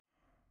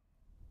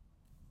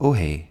Oh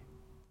hey,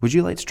 would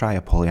you like to try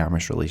a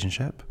polyamorous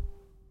relationship?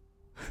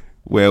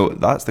 Well,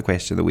 that's the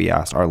question that we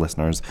asked our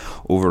listeners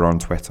over on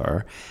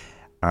Twitter.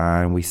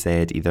 And we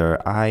said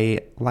either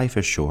life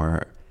is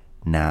short,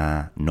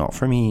 nah, not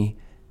for me,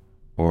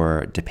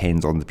 or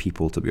depends on the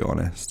people, to be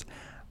honest.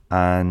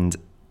 And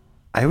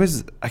I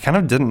kind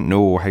of didn't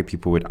know how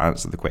people would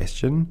answer the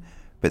question,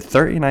 but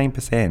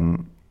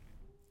 39%,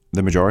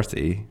 the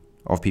majority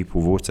of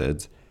people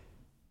voted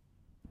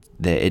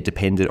that it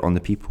depended on the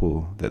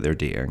people that they're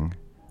dating,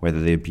 whether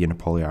they'd be in a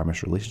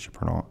polyamorous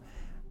relationship or not.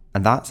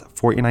 And that's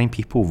 49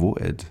 people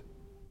voted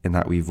in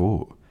that we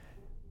vote.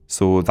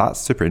 So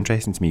that's super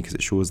interesting to me because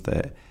it shows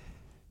that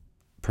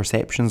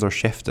perceptions are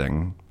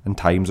shifting and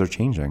times are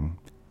changing.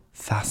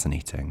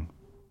 Fascinating.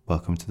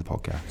 Welcome to the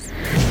podcast.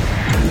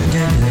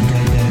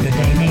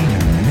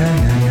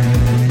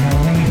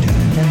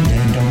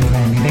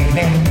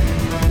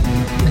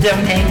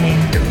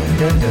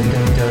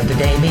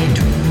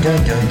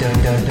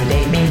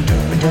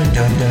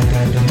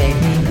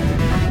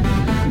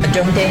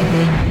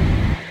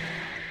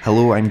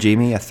 Hello, I'm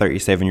Jamie, a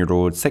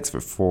 37-year-old,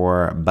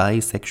 6'4",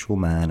 bisexual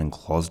man and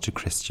closeted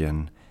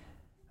Christian.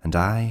 And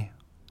I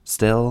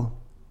still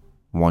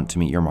want to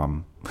meet your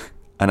mum.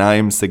 And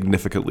I'm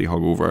significantly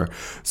hungover.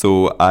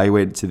 So I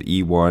went to the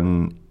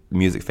E1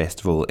 music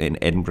festival in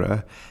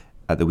Edinburgh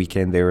at the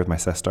weekend there with my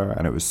sister,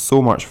 and it was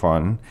so much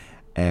fun.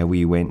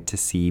 We went to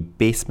see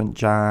Basement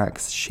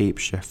Jaxx,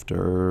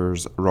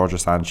 Shapeshifters, Roger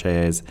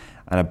Sanchez,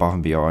 and Above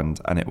and Beyond,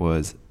 and it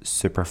was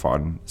super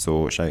fun.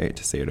 So shout out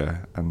to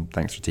Sarah, and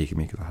thanks for taking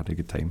me because I had a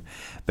good time.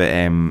 But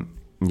I'm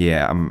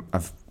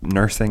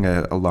nursing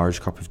a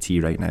large cup of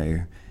tea right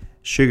now,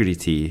 sugary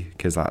tea,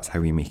 because that's how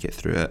we make it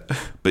through it.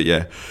 But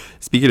yeah,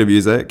 speaking of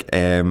music,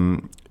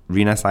 Rina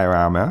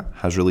Sawayama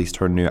has released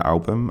her new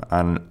album,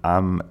 and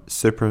I'm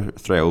super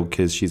thrilled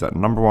because she's at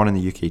number 1 in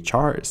the UK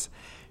charts.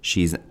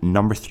 She's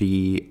number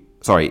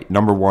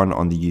 1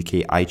 on the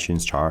UK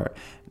iTunes chart,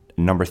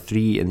 number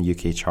 3 in the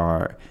UK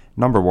chart,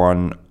 number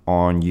 1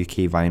 on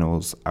UK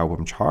Vinyl's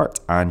album chart,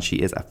 and she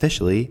is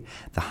officially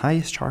the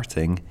highest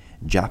charting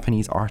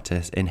Japanese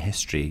artist in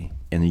history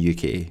in the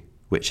UK,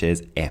 which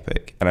is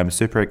epic. And I'm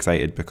super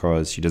excited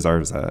because she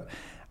deserves it,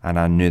 and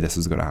I knew this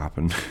was going to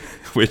happen,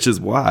 which is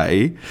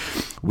why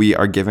we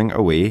are giving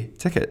away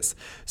tickets.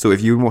 So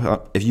if you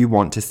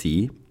want to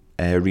see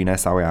Rina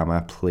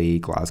Sawayama play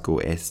Glasgow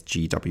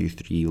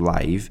SGW3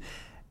 live,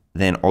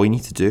 then all you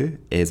need to do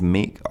is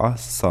make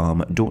us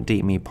some Don't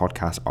Date Me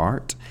podcast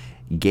art,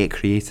 get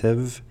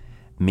creative,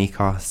 make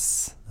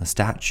us a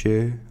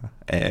statue,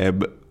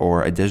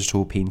 or a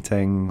digital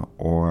painting,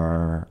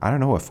 or I don't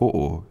know, a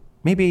photo.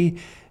 Maybe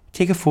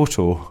take a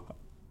photo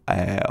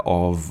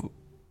of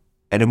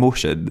an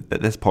emotion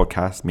that this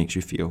podcast makes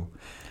you feel.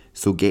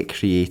 So get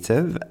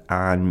creative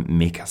and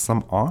make us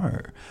some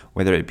art,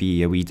 whether it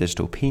be a wee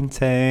digital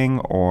painting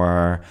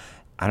or,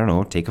 I don't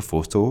know, take a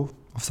photo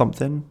of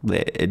something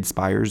that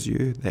inspires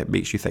you, that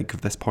makes you think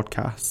of this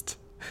podcast.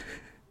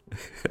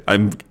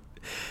 I'm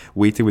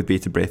waiting with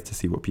bated breath to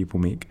see what people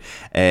make.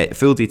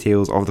 Full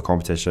details of the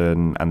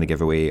competition and the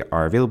giveaway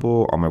are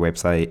available on my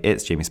website,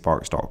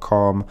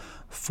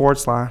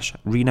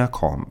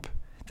 itsjamiesparks.com/RinaComp.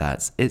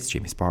 That's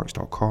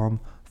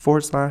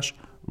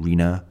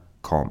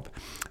itsjamiesparks.com/RinaComp.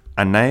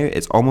 And now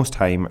it's almost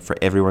time for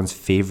everyone's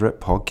favourite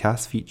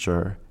podcast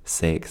feature,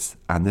 Sex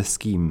and the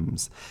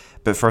Schemes.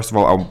 But first of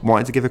all, I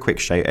wanted to give a quick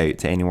shout out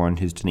to anyone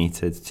who's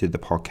donated to the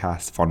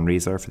podcast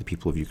fundraiser for the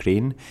people of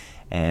Ukraine.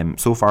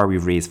 So far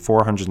we've raised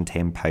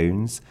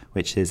 £410,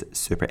 which is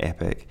super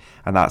epic.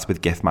 And that's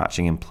with gift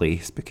matching in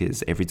place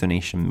because every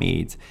donation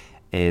made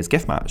is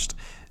gift matched.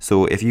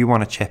 So if you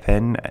want to chip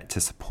in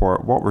to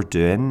support what we're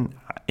doing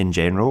in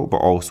general, but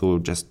also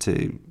just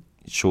to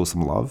show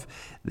some love,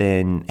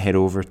 then head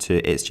over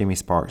to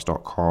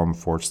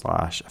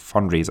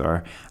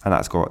itsjamiesparks.com/fundraiser, and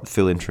that's got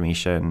full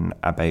information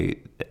about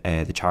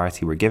the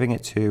charity we're giving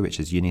it to, which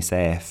is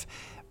UNICEF,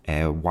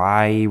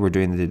 why we're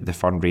doing the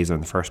fundraiser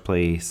in the first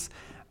place,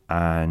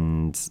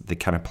 and the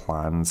kind of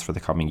plans for the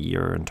coming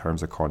year in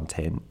terms of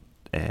content.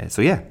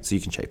 So you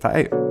can check that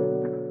out.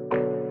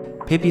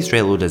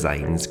 Pipistrello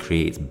Designs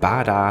creates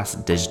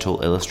badass digital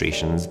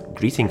illustrations,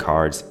 greeting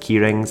cards,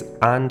 keyrings,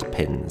 and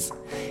pins.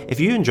 If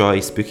you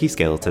enjoy spooky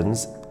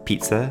skeletons,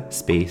 pizza,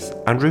 space,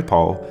 and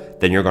RuPaul,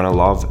 then you're going to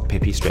love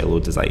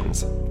Pipistrello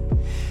Designs.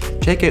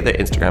 Check out their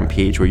Instagram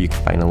page where you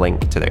can find a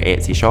link to their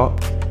Etsy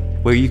shop,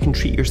 where you can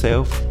treat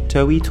yourself to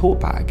a wee tote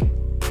bag.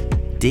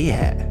 Day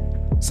it!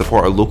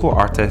 Support a local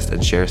artist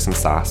and share some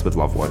sass with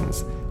loved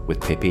ones with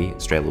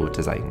Pipistrello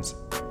Designs.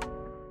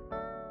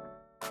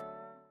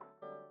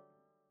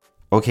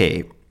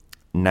 Okay,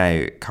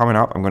 now coming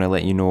up, I'm going to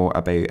let you know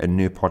about a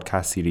new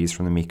podcast series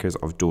from the makers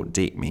of Don't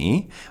Date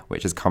Me,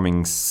 which is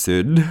coming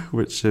soon,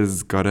 which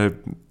is going to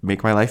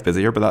make my life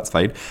busier, but that's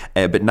fine.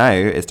 But now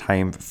it's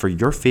time for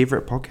your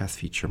favourite podcast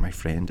feature, my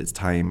friend. It's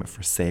time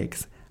for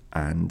Sex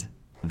and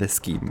the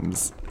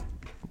Schemes.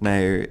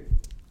 Now,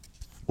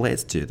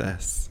 let's do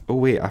this. Oh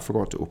wait, I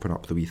forgot to open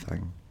up the wee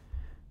thing.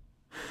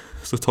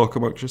 So talk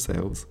amongst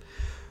yourselves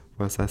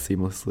whilst I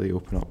seamlessly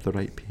open up the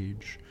right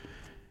page.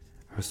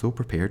 I was so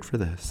prepared for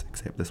this,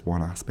 except this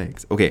one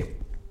aspect. Okay.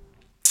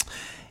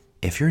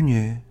 If you're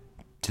new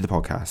to the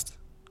podcast,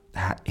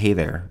 hey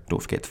there,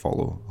 don't forget to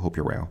follow. Hope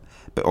you're well.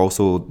 But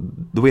also,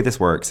 the way this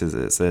works is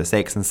it's a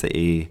Sex and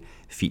City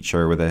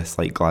feature with this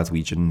like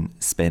Glaswegian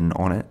spin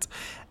on it.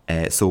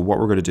 So what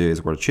we're going to do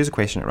is we're going to choose a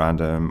question at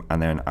random,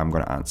 and then I'm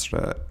going to answer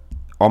it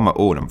on my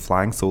own. I'm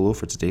flying solo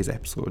for today's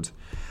episode.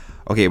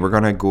 Okay, we're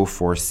going to go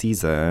for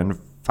season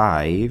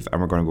 5,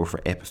 and we're going to go for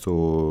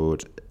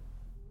episode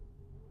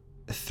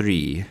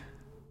 3.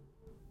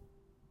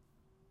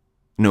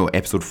 No,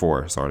 episode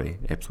 4, sorry.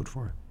 Episode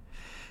 4.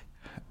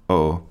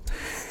 Oh.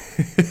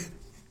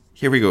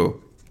 Here we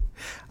go.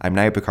 I'm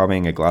now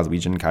becoming a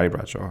Glaswegian Carrie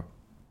Bradshaw.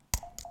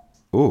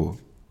 Oh.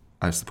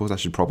 I suppose I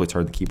should probably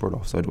turn the keyboard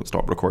off so I don't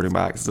stop recording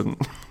by accident.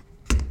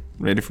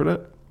 Ready for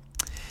it?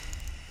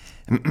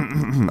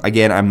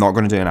 Again, I'm not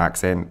going to do an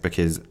accent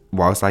because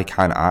whilst I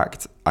can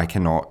act, I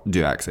cannot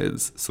do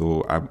accents.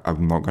 So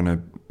I'm not going to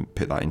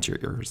put that into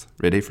your ears.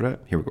 Ready for it?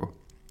 Here we go.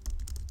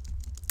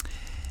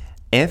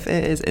 If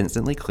it is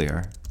instantly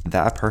clear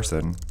that a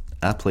person,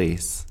 a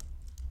place...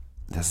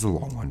 This is a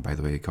long one, by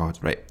the way. God,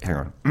 right,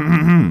 hang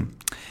on.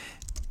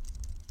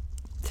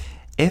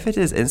 If it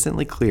is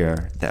instantly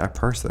clear that a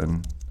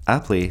person,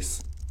 a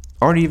place,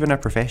 or even a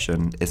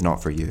profession is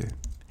not for you,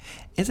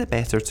 is it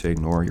better to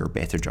ignore your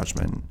better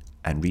judgment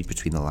and read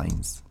between the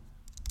lines?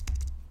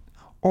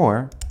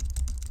 Or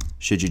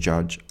should you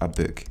judge a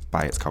book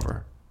by its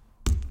cover?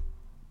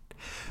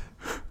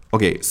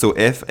 Okay, so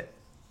if it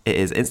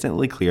is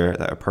instantly clear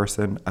that a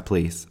person, a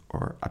place,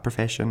 or a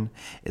profession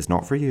is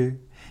not for you,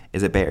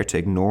 is it better to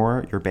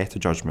ignore your better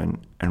judgment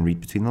and read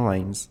between the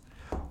lines?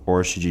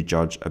 Or should you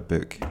judge a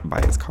book by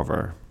its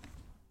cover?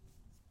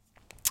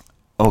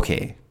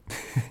 Okay.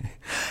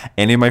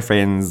 Any of my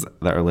friends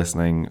that are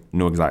listening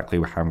know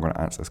exactly how I'm going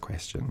to answer this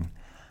question.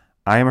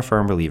 I am a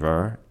firm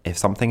believer, if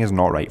something is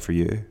not right for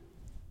you,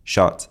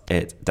 shut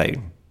it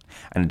down.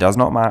 And it does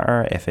not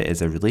matter if it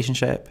is a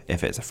relationship,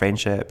 if it's a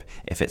friendship,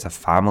 if it's a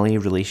family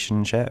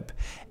relationship,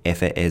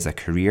 if it is a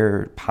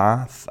career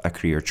path, a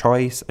career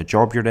choice, a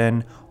job you're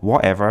in,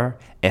 whatever.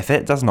 If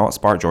it does not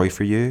spark joy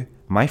for you,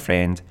 my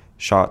friend,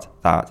 shut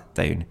that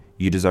down.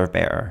 You deserve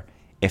better.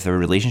 If the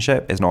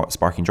relationship is not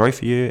sparking joy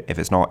for you, if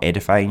it's not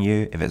edifying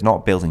you, if it's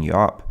not building you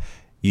up,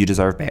 you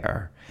deserve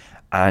better.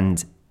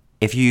 And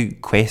if you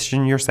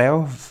question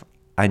yourself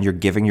and you're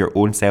giving your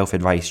own self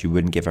advice you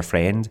wouldn't give a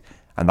friend,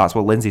 and that's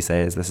what Lindsay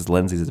says, this is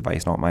Lindsay's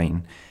advice, not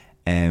mine,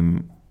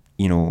 you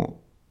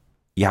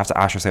have to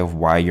ask yourself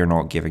why you're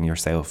not giving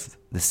yourself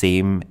the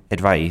same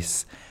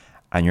advice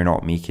and you're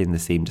not making the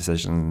same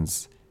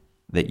decisions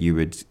that you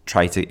would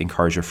try to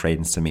encourage your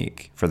friends to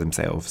make for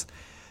themselves.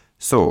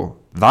 So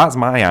that's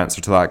my answer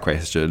to that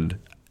question.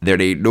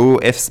 There ain't no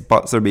ifs,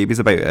 buts, or maybes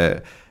about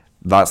it.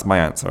 That's my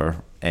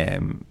answer.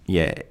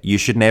 You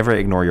should never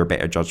ignore your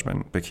better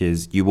judgment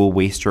because you will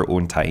waste your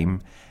own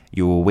time.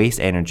 You will waste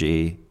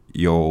energy.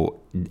 You'll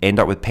end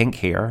up with pink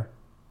hair.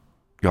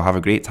 You'll have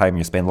a great time.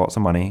 You'll spend lots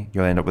of money.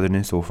 You'll end up with a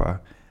new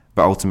sofa.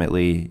 But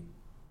ultimately,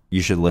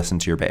 you should listen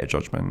to your better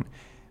judgment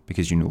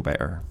because you know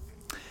better.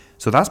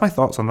 So that's my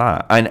thoughts on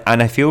that. And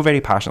I feel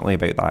very passionately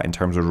about that in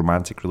terms of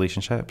romantic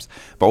relationships,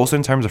 but also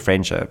in terms of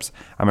friendships.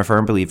 I'm a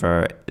firm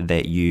believer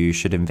that you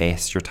should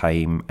invest your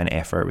time and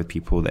effort with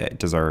people that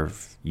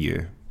deserve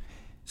you.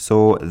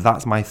 So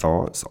that's my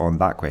thoughts on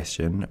that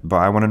question, but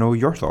I want to know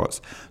your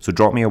thoughts. So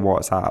drop me a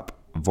WhatsApp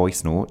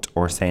voice note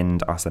or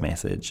send us a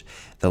message.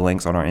 The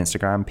link's on our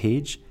Instagram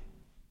page.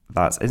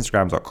 That's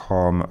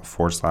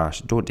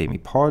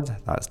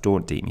instagram.com/don'tdatemepod. That's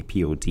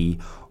don'tdatemepod.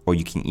 Or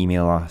you can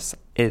email us.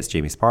 It's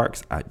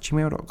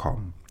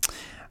jamiesparks@gmail.com.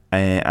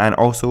 And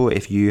also,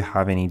 if you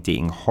have any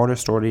dating horror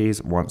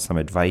stories, want some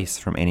advice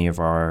from any of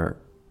our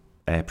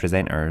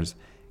presenters,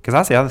 because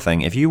that's the other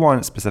thing. If you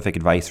want specific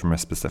advice from a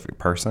specific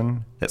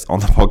person that's on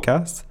the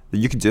podcast,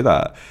 then you can do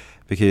that.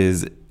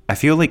 Because I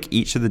feel like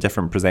each of the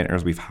different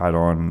presenters we've had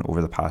on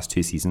over the past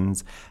 2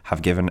 seasons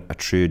have given a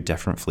true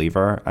different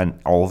flavour, and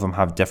all of them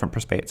have different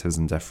perspectives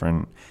and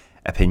different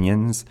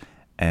opinions.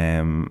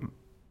 Some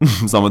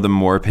of them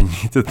more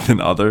opinionated than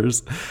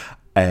others.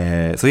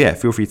 So yeah,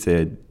 feel free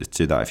to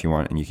do that if you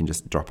want, and you can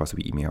just drop us a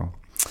wee email.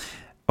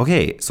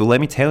 Okay, so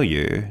let me tell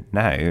you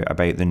now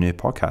about the new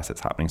podcast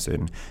that's happening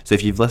soon. So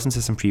if you've listened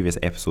to some previous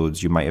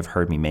episodes, you might have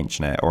heard me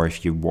mention it, or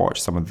if you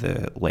watch some of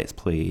the Let's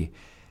Play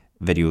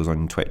videos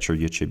on Twitch or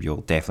YouTube,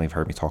 you'll definitely have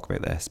heard me talk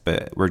about this.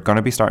 But we're going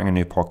to be starting a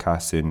new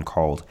podcast soon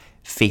called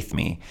Faith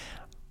Me.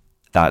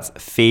 That's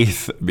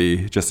Faith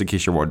Me, just in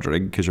case you're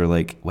wondering, because you're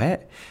like,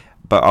 what?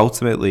 But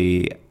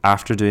ultimately,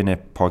 after doing a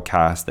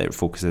podcast that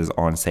focuses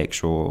on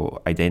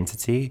sexual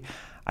identity,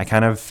 I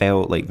kind of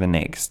felt like the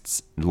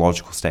next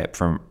logical step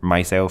for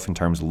myself in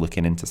terms of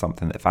looking into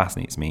something that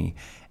fascinates me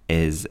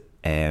is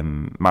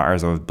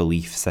matters of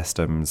belief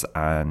systems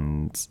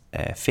and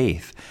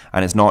faith.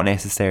 And it's not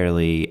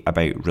necessarily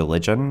about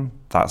religion.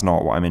 That's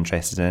not what I'm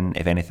interested in.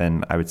 If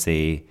anything, I would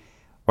say,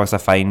 whilst I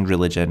find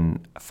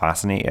religion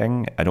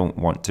fascinating, I don't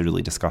want to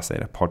really discuss it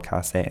in a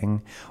podcast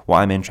setting. What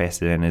I'm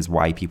interested in is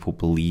why people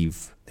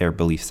believe their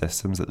belief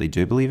systems that they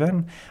do believe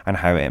in and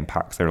how it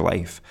impacts their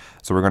life.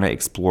 So we're going to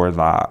explore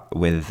that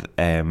with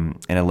in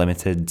a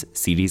limited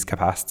series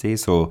capacity.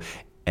 So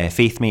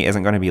Faith Mate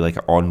isn't going to be like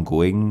an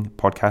ongoing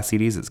podcast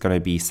series. It's going to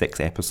be 6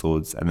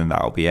 episodes and then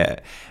that'll be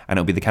it. And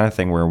it'll be the kind of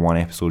thing where one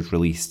episode's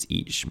released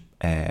each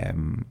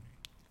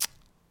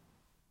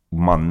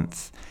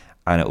month,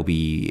 and it'll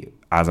be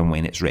as and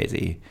when it's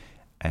ready.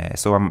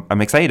 So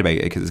I'm excited about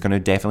it because it's going to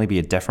definitely be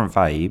a different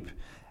vibe.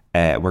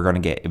 We're going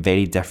to get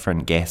very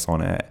different guests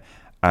on it,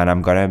 and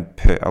I'm going to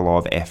put a lot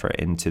of effort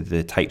into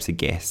the types of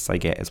guests I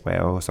get as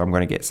well. So I'm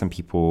going to get some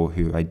people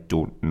who I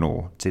don't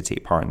know to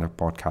take part in the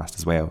podcast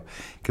as well,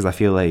 because I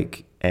feel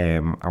like I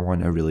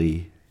want to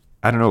really,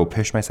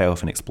 push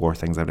myself and explore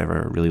things I've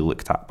never really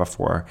looked at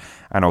before.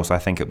 And also I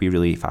think it'd be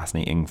really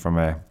fascinating from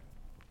a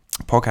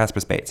podcast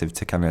perspective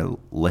to kind of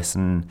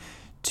listen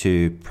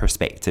to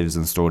perspectives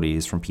and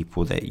stories from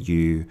people that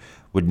you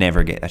would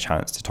never get a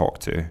chance to talk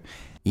to.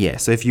 Yeah,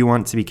 so if you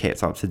want to be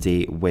kept up to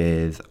date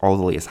with all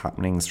the latest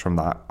happenings from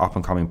that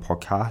up-and-coming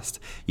podcast,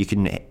 you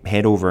can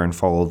head over and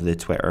follow the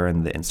Twitter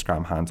and the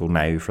Instagram handle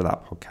now for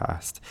that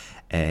podcast.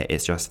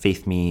 It's just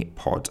Faith Me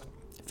Pod.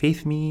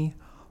 Faith Me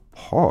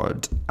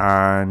Pod.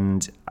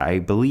 And I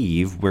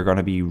believe we're going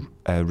to be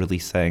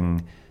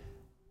releasing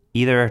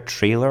either a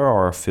trailer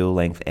or a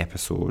full-length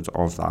episode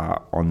of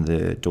that on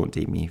the Don't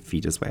Date Me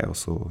feed as well,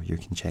 so you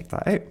can check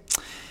that out.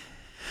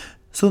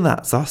 So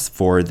that's us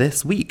for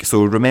this week.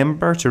 So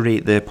remember to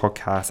rate the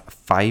podcast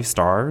 5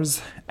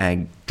 stars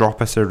and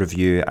drop us a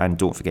review, and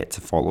don't forget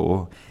to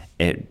follow.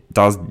 It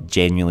does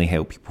genuinely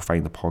help people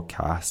find the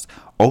podcast.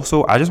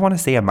 Also, I just want to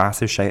say a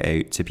massive shout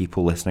out to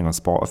people listening on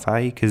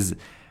Spotify, because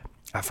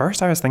at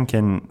first I was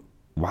thinking,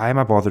 why am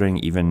I bothering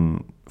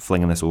even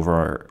flinging this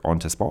over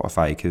onto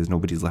Spotify, because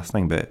nobody's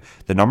listening? But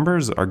the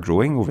numbers are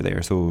growing over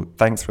there, so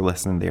thanks for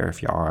listening there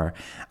if you are.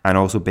 And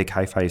also big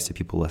high fives to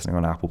people listening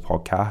on Apple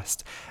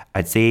Podcast.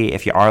 I'd say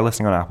if you are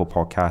listening on Apple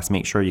Podcasts,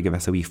 make sure you give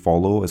us a wee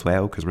follow as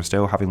well, because we're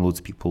still having loads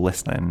of people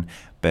listening,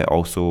 but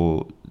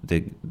also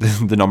the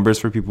numbers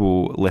for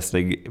people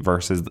listening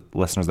versus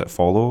listeners that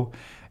follow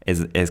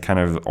is kind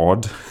of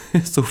odd.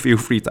 So feel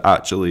free to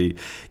actually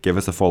give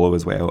us a follow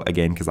as well,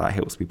 again, because that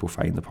helps people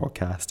find the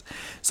podcast.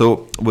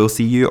 So we'll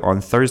see you on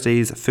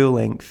Thursday's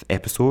full-length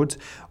episode,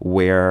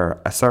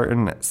 where a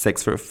certain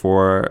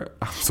 6'4",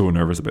 I'm so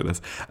nervous about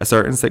this, a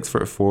certain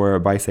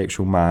 6'4"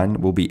 bisexual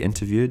man will be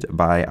interviewed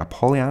by a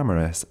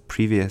polyamorous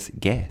previous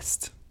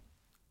guest.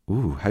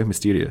 Ooh, how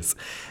mysterious.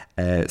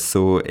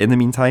 So in the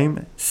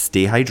meantime,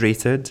 stay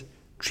hydrated,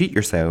 treat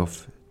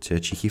yourself to a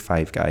cheeky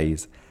Five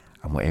Guys,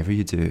 and whatever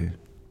you do,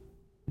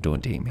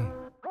 don't date me.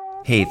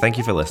 Hey, thank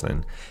you for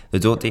listening. The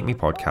Don't Date Me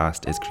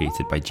podcast is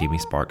created by Jamie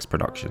Sparks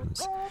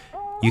Productions.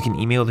 You can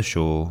email the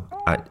show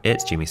at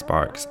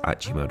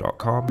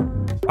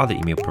itsjamiesparks@gmail.com. Other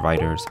email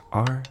providers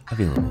are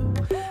available.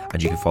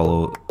 And you can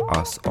follow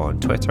us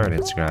on Twitter and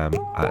Instagram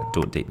at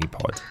Don't Date Me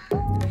Pod.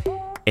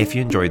 If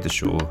you enjoyed the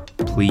show,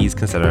 please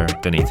consider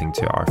donating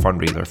to our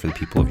fundraiser for the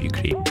people of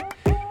Ukraine.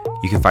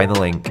 You can find the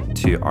link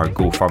to our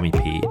GoFundMe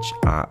page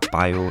at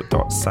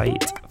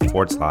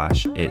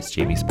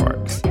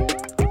bio.site/itsjamiesparks.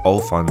 All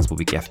funds will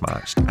be gift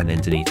matched and then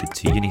donated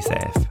to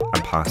UNICEF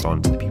and passed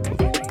on to the people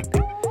of Ukraine.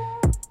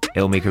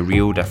 It'll make a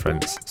real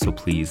difference, so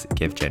please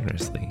give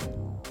generously.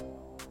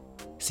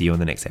 See you on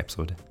the next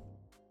episode.